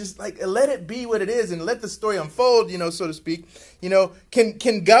yourself and just like let it be what it is and let the story unfold, so to speak.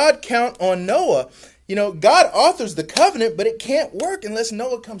 Can God count on Noah? God authors the covenant, but it can't work unless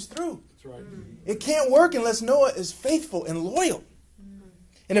Noah comes through. That's right. It can't work unless Noah is faithful and loyal.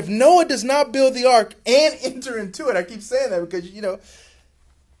 And if Noah does not build the ark and enter into it, I keep saying that because,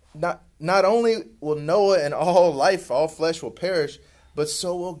 not only will Noah and all life, all flesh will perish, but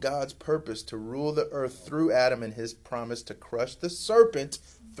so will God's purpose to rule the earth through Adam and his promise to crush the serpent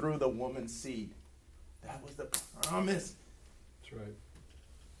through the woman's seed. That was the promise. That's right.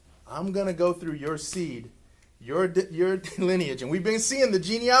 I'm going to go through your seed, your lineage. And we've been seeing the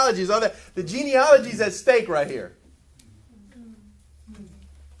genealogies, all that. The genealogy's at stake right here.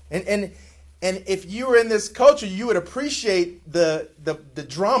 And And if you were in this culture, you would appreciate the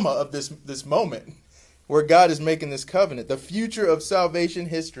drama of this moment where God is making this covenant. The future of salvation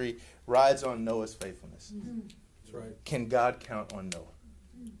history rides on Noah's faithfulness. That's right. Can God count on Noah?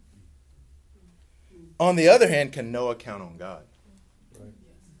 On the other hand, can Noah count on God?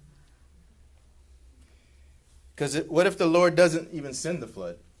 Because what if the Lord doesn't even send the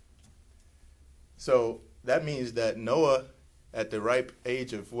flood? So that means that Noah, at the ripe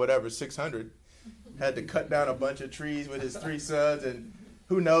age of whatever, 600, had to cut down a bunch of trees with his 3 sons, and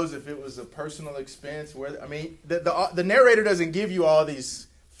who knows if it was a personal expense. The narrator doesn't give you all these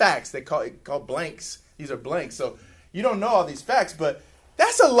facts. They call blanks. These are blanks. So you don't know all these facts, but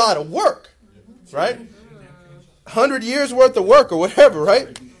that's a lot of work, right? 100 years worth of work or whatever,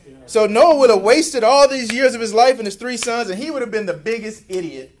 right? So Noah would have wasted all these years of his life and his 3 sons, and he would have been the biggest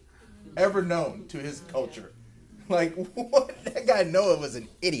idiot ever known to his culture. Like, what? That guy Noah was an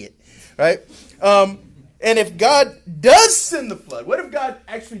idiot, right? And if God does send the flood, what if God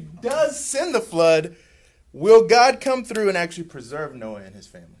actually does send the flood? Will God come through and actually preserve Noah and his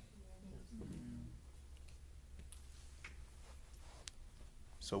family?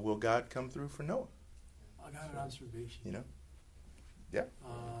 So will God come through for Noah? I got an observation. You know? Yeah.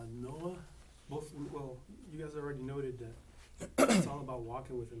 Noah, you guys already noted that it's all about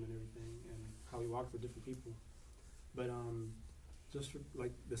walking with him and everything, and how he walked with different people. But just for,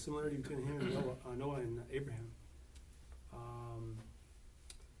 like, the similarity between him and Noah and Abraham.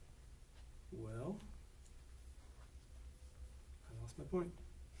 Well, I lost my point.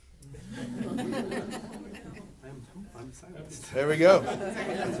 I'm silenced. There we go.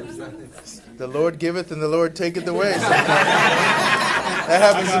 The Lord giveth and the Lord taketh away. That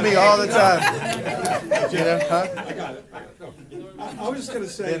happens to me all the time. You know, huh? I got it. I was just going to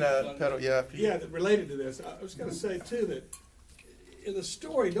say, related to this, I was going to say too that in the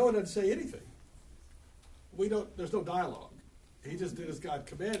story, Noah doesn't say anything. There's no dialogue. He just did as God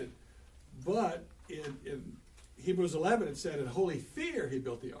commanded. But in Hebrews 11, it said, in holy fear he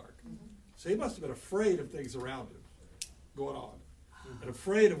built the ark. So he must have been afraid of things around him going on, and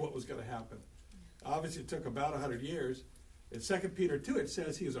afraid of what was going to happen. Obviously, it took about 100 years. In 2 Peter 2, it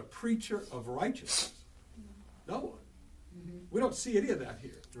says he was a preacher of righteousness. Noah. We don't see any of that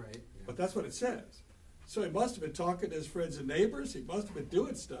here. Right. But that's what it says. So he must have been talking to his friends and neighbors. He must have been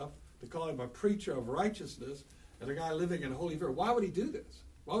doing stuff to call him a preacher of righteousness and a guy living in holy fear. Why would he do this?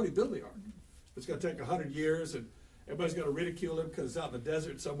 Why would he build the ark? It's going to take 100 years, and everybody's going to ridicule him because it's out in the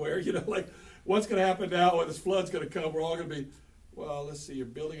desert somewhere. You know, like, what's going to happen now when this flood's going to come? We're all going to be, well, let's see, you're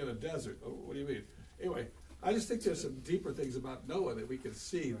building in a desert. Oh, what do you mean? Anyway, I just think there's some deeper things about Noah that we can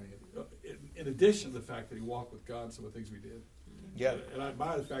see, in addition to the fact that he walked with God, some of the things we did. Yeah. And I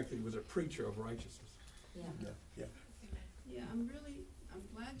admire the fact that he was a preacher of righteousness. Yeah, I'm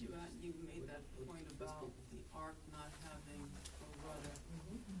glad you made that point about the ark not having a rudder.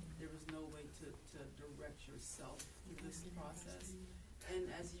 There was no way to direct yourself through this process. And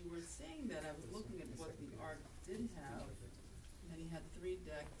as you were saying that, I was looking at what the ark did have, and he had 3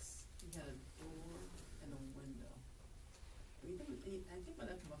 decks. He had a door and a window. I think about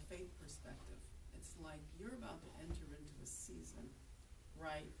that from a faith perspective. It's like you're about to enter into a season,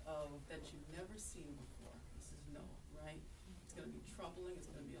 right, that you've never seen before. This is Noah, right? It's going to be troubling. It's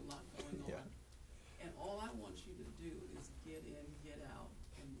going to be a lot going on. And all I want you to do is get in, get out,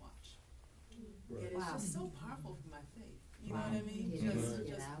 and watch. Right. And it's just so powerful for my faith. You know what I mean? Just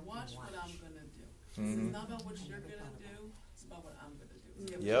watch what I'm going to do. This is not about what you're going to do. It's about what I'm going to do.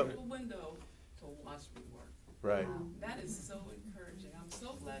 It's a beautiful window to watch me work. Right. That is so encouraging. I'm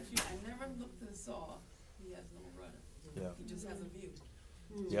so glad I never looked and saw he has no rudder. Yeah. He just has a view.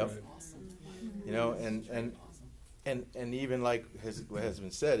 Yep. Awesome. You know, and even like what has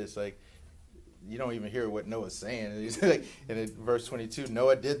been said, it's like you don't even hear what Noah's saying. It's like, in verse 22,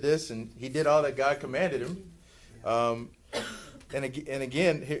 Noah did this, and he did all that God commanded him. And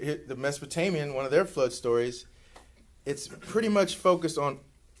again, here, the Mesopotamian, one of their flood stories, it's pretty much focused on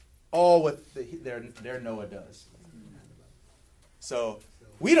all what their Noah does. So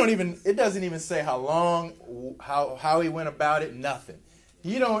it doesn't even say how long, how he went about it, nothing.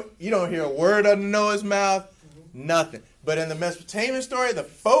 You don't hear a word out of Noah's mouth, nothing. But in the Mesopotamian story, the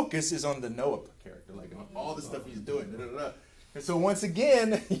focus is on the Noah character, like on all the stuff he's doing. And so once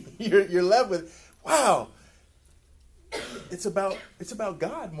again, you're left with, wow, it's about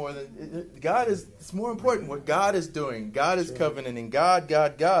God more than God is. It's more important what God is doing. God is covenanting. God,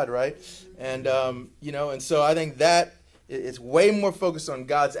 right? And and so I think that it's way more focused on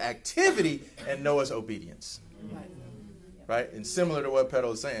God's activity and Noah's obedience. Right? And similar to what Pedro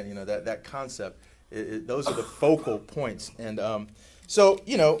was saying, that concept, those are the focal points. And so,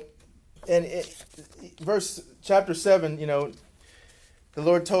 chapter 7, the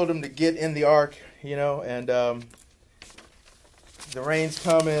Lord told him to get in the ark, and the rain's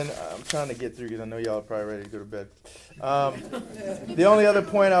coming. I'm trying to get through because I know y'all are probably ready to go to bed. The only other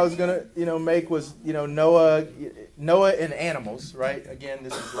point I was going to, make was, Noah and animals, right? Again,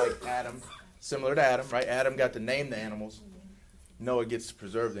 this is like Adam, similar to Adam, right? Adam got to name the animals. Noah gets to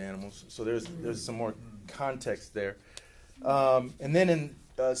preserve the animals. So there's some more context there. And then in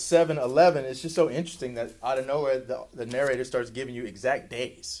 7:11, it's just so interesting that out of nowhere, the narrator starts giving you exact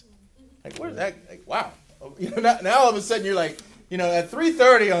days. Like, what is that? Like, wow. Now all of a sudden you're like, at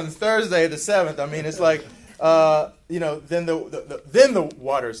 3:30 on Thursday the 7th, I mean, it's like, then the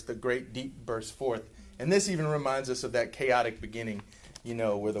waters, the great deep burst forth. And this even reminds us of that chaotic beginning,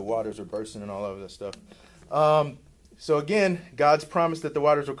 where the waters are bursting and all of that stuff. So again, God's promised that the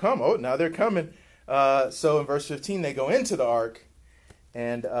waters will come. Oh, now they're coming. So in verse 15, they go into the ark.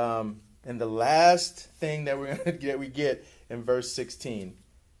 And the last thing that we get in verse 16,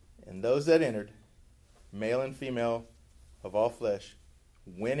 and those that entered, male and female of all flesh,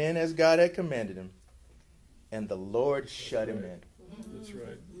 went in as God had commanded him, and the Lord shut him in. That's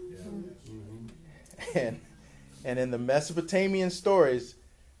right. Yeah. And in the Mesopotamian stories,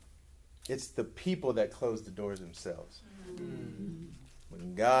 it's the people that close the doors themselves.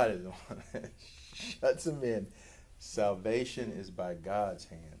 When God is the one that shuts them in, salvation is by God's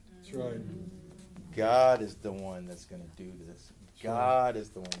hand. That's right. God is the one that's going to do this. God is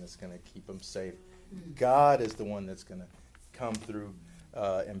the one that's going to keep them safe. God is the one that's going to come through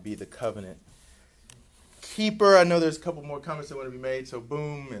and be the covenant keeper. I know there's a couple more comments that want to be made, so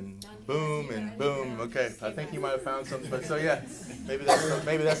boom and boom and boom. Okay, I think you might have found something, but so yeah, maybe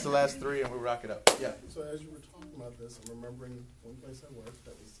that's the last three, and we'll rock it up. Yeah. So as you were talking about this, I'm remembering one place I worked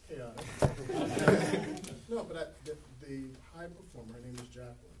that was chaotic. No, but the high performer, her name was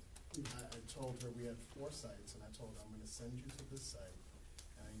Jacqueline. I told her we had 4 sites, and I told her I'm going to send you to this site,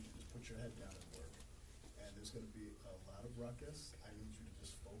 and I need you to put your head down and work. And there's going to be a lot of ruckus. I need you to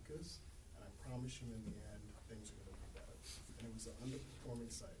just focus, and I promise you in the end, things are going to be better. And it was an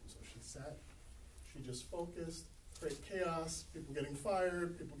underperforming site. And so she sat, she just focused, create chaos, people getting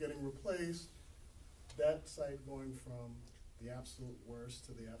fired, people getting replaced. That site going from the absolute worst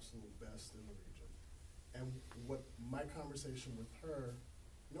to the absolute best in the region. And what my conversation with her,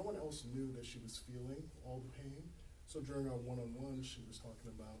 no one else knew that she was feeling all the pain. So during our one-on-one, she was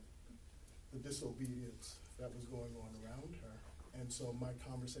talking about the disobedience that was going on around her. And so my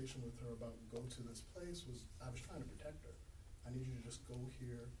conversation with her about go to this place was, I was trying to protect her. I need you to just go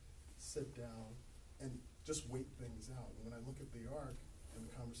here, sit down, and just wait things out. And when I look at the ark and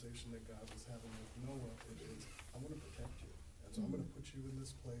the conversation that God was having with Noah, it is, I want to protect you. And so I'm going to put you in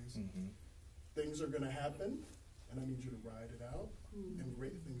this place. Things are going to happen, and I need you to ride it out, and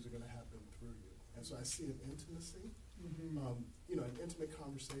great things are going to happen through you. And so I see an intimacy, an intimate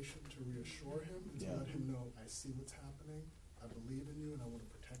conversation to reassure him and to let him know, I see what's happening. I believe in you, and I want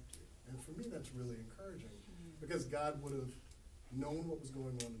to protect you. And for me, that's really encouraging, because God would have known what was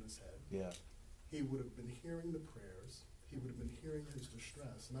going on in his head. Yeah. He would have been hearing the prayers. He would have been hearing his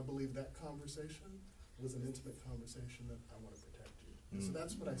distress. And I believe that conversation was an intimate conversation that I want to protect you. And so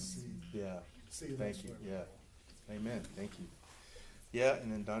that's what I see. Yeah. See Thank you. Yeah. Amen. Thank you. Yeah,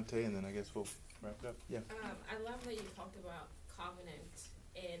 and then Dante, and then I guess we'll wrap it up. Yeah. I love that you talked about covenant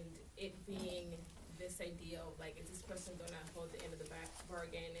and it being this idea of like, is this person going to hold the end of the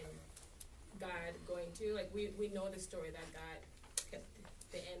bargain, and God going to, like, we know the story that God kept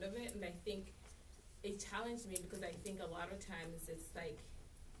the end of it, and I think it challenged me because I think a lot of times it's like,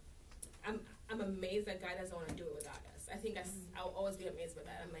 I'm amazed that God doesn't want to do it without us. I think I'll always be amazed by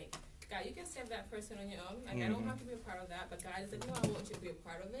that. I'm like, God, you can save that person on your own. Like, I don't have to be a part of that, but God is like, no, I want you to be a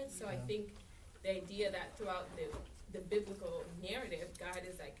part of it. So I think the idea that throughout the biblical narrative, God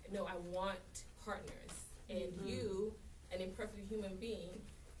is like, no, I want partners. And you, an imperfect human being,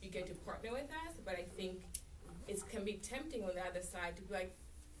 you get to partner with us, but I think it can be tempting on the other side to be like,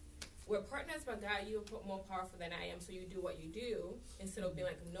 we're partners, but God, you're more powerful than I am, so you do what you do, instead of being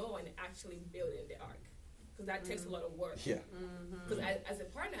like, no, and actually building the ark. Because that takes a lot of work. Yeah. Because as a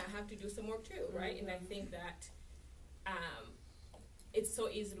partner, I have to do some work too, right? And I think that it's so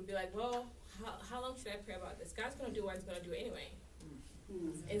easy to be like, well, how long should I pray about this? God's going to do what he's going to do anyway.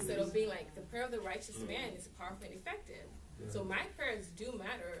 Instead of being like, the prayer of the righteous man is powerful and effective. So my prayers do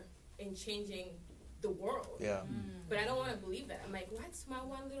matter in changing the world. Yeah. But I don't want to believe that. I'm like, what's my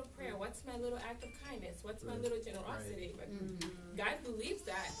one little prayer? What's my little act of kindness? What's my little generosity? But God believes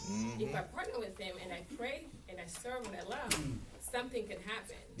that if I partner with him and I pray and I serve and I love, something can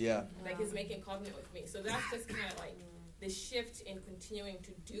happen. Yeah. Like he's making covenant with me. So that's just kind of like the shift in continuing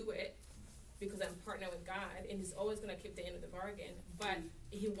to do it because I'm partnering with God, and He's always gonna keep the end of the bargain. But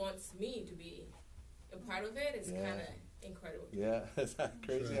He wants me to be a part of it. It's kind of incredible. Yeah, it's not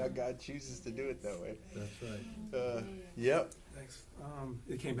crazy how God chooses to do it that way. That's right. Yep. Thanks.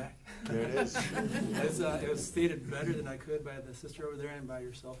 It came back. There it is. It was stated better than I could by the sister over there and by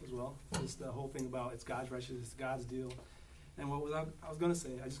yourself as well. Just the whole thing about it's God's righteousness, it's God's deal. And what was I was going to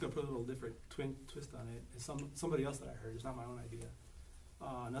say, I just going to put a little different twist on it. It's somebody else that I heard. It's not my own idea.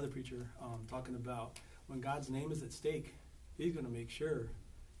 Another preacher talking about when God's name is at stake, He's going to make sure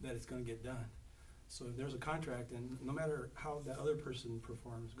that it's going to get done. So if there's a contract, and no matter how that other person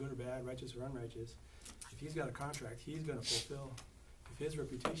performs, good or bad, righteous or unrighteous, if he's got a contract, he's going to fulfill. If his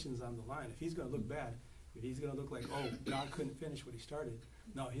reputation's on the line, if he's going to look bad, if he's going to look like, oh, God couldn't finish what He started,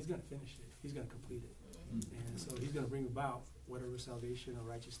 no, He's going to finish it. He's going to complete it. And so He's going to bring about whatever salvation or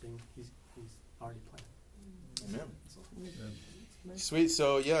righteous thing He's already planned. Amen. Sweet.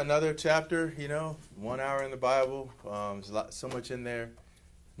 So yeah, another chapter. 1 hour in the Bible. There's so much in there.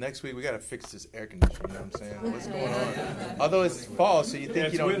 Next week we got to fix this air conditioner. You know what I'm saying? What's going on? Although it's fall, so you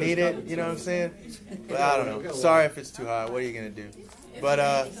think you don't need it. You know what I'm saying? But I don't know. Sorry if it's too hot. What are you gonna do? But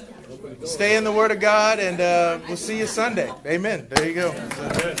stay in the Word of God, and we'll see you Sunday. Amen. There you go.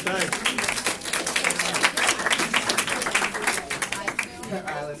 Thanks.